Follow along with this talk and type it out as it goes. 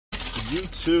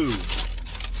YouTube,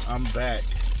 I'm back.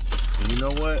 And you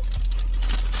know what?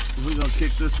 We're gonna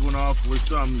kick this one off with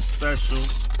something special,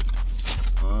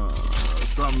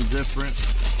 something different,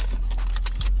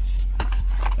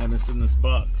 and it's in this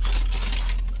box.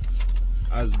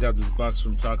 I just got this box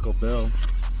from Taco Bell,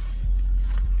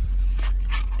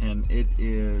 and it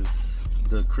is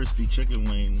the crispy chicken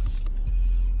wings.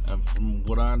 And from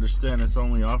what I understand, it's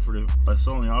only offered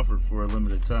for a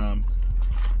limited time.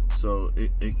 So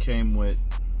it came with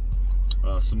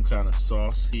some kind of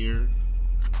sauce here.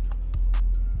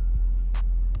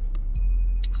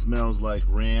 Smells like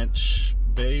ranch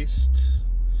based,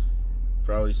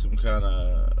 probably some kind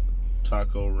of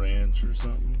taco ranch or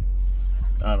something.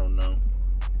 I don't know.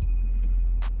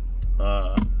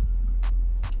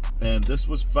 And this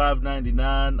was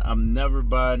 $5.99. I'm never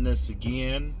buying this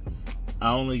again.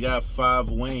 I only got 5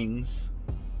 wings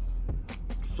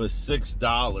for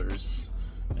 $6.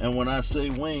 And when I say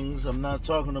wings, I'm not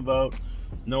talking about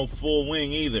no full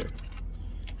wing either.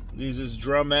 These is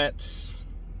drumettes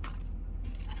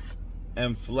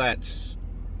and flats.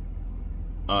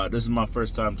 This is my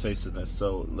first time tasting this,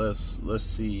 so let's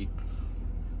see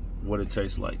what it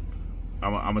tastes like.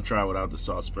 I'm gonna try without the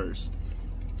sauce first.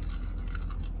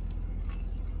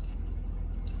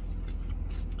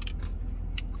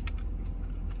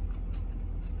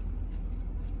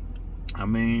 I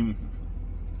mean,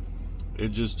 it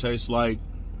just tastes like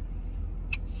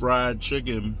fried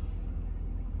chicken.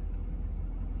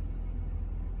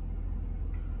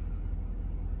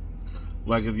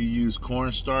 Like if you use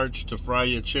cornstarch to fry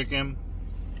your chicken,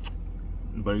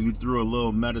 but you threw a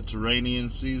little Mediterranean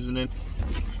seasoning.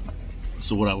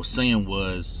 So what I was saying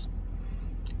was,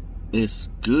 it's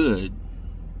good,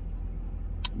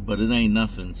 but it ain't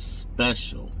nothing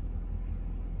special.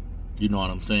 You know what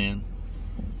I'm saying?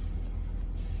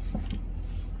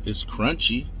 It's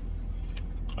crunchy.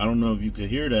 I don't know if you could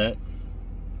hear that.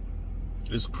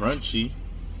 It's crunchy.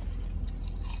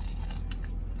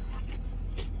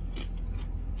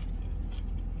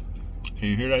 Can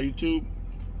you hear that, YouTube?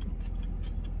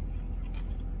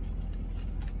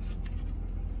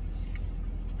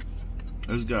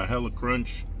 It's got hella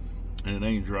crunch, and it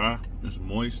ain't dry. It's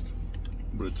moist,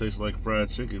 but it tastes like fried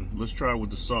chicken. Let's try it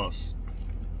with the sauce.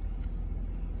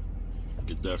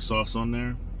 Get that sauce on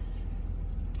there.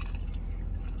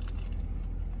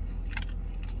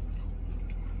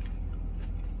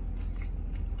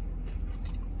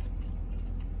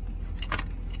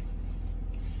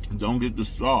 Don't get the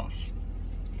sauce.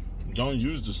 Don't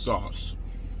use the sauce.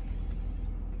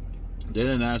 They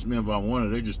didn't ask me if I wanted it,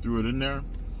 they just threw it in there.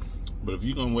 But if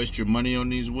you're gonna waste your money on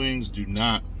these wings, do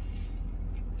not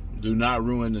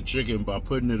ruin the chicken by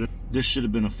putting it in. This should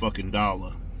have been a fucking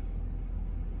 $1.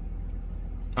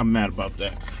 I'm mad about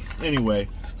that. Anyway,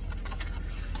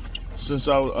 since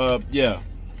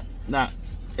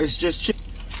it's just chicken.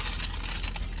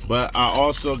 But I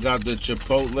also got the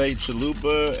Chipotle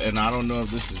Chalupa, and I don't know if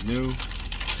this is new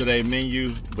to their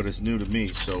menu, but it's new to me,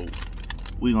 so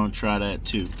we're gonna try that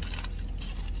too.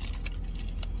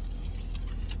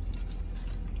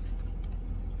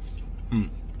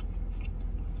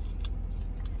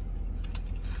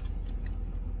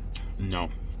 No.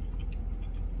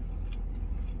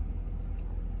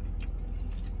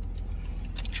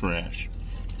 Trash.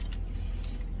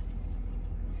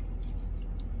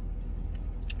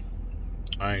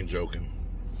 I ain't joking.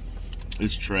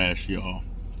 It's trash, y'all.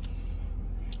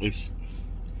 It's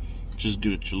just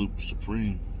get a Chalupa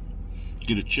Supreme.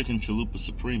 Get a chicken Chalupa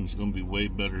Supreme. It's gonna be way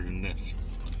better than this.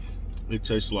 It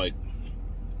tastes like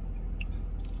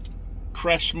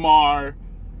Kreshmar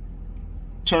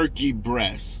turkey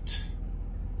breast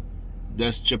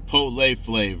that's Chipotle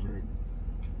flavored.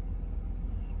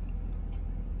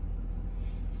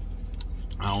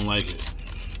 I don't like it.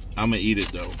 I'm gonna eat it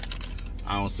though.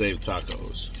 I don't save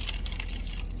tacos.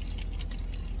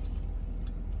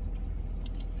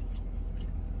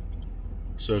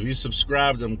 So if you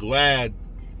subscribed, I'm glad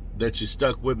that you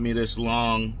stuck with me this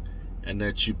long and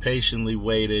that you patiently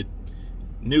waited.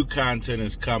 New content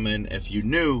is coming. If you're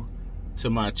new to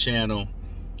my channel,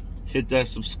 hit that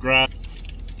subscribe.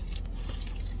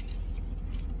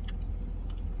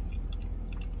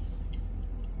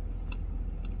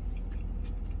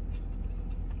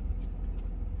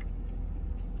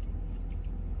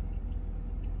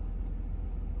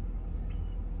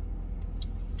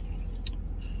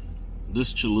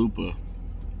 This chalupa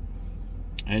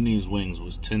and these wings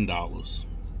was $10.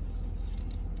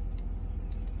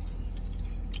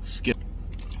 Skip.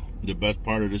 The best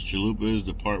part of this chalupa is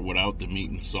the part without the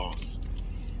meat and sauce.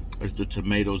 It's the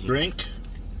tomatoes. Drink.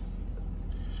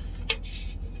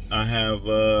 I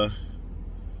have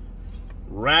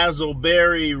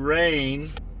Razzleberry Rain.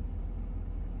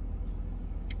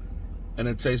 And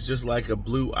it tastes just like a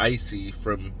blue icy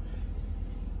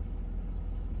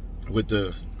with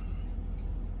the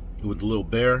little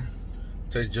bear.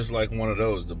 It tastes just like one of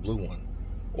those, the blue one.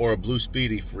 Or a blue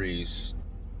Speedy Freeze.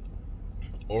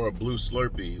 Or a blue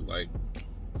Slurpee. Like,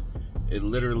 that's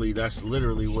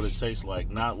literally what it tastes like.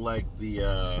 Not like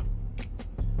the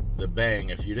Bang.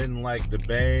 If you didn't like the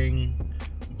Bang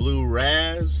Blue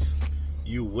Raz,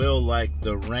 you will like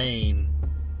the Rain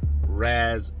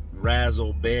Razzleberry.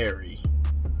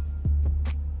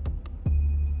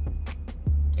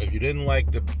 If you didn't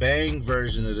like the Bang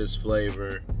version of this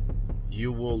flavor,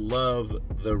 you will love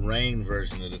the Rain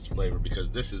version of this flavor,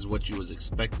 because this is what you was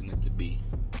expecting it to be.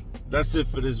 That's it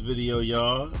for this video,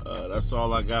 y'all. That's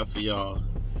all I got for y'all.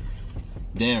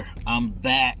 There, I'm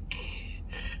back.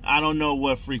 I don't know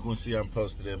what frequency I'm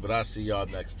posted in, but I'll see y'all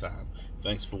next time.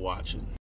 Thanks for watching.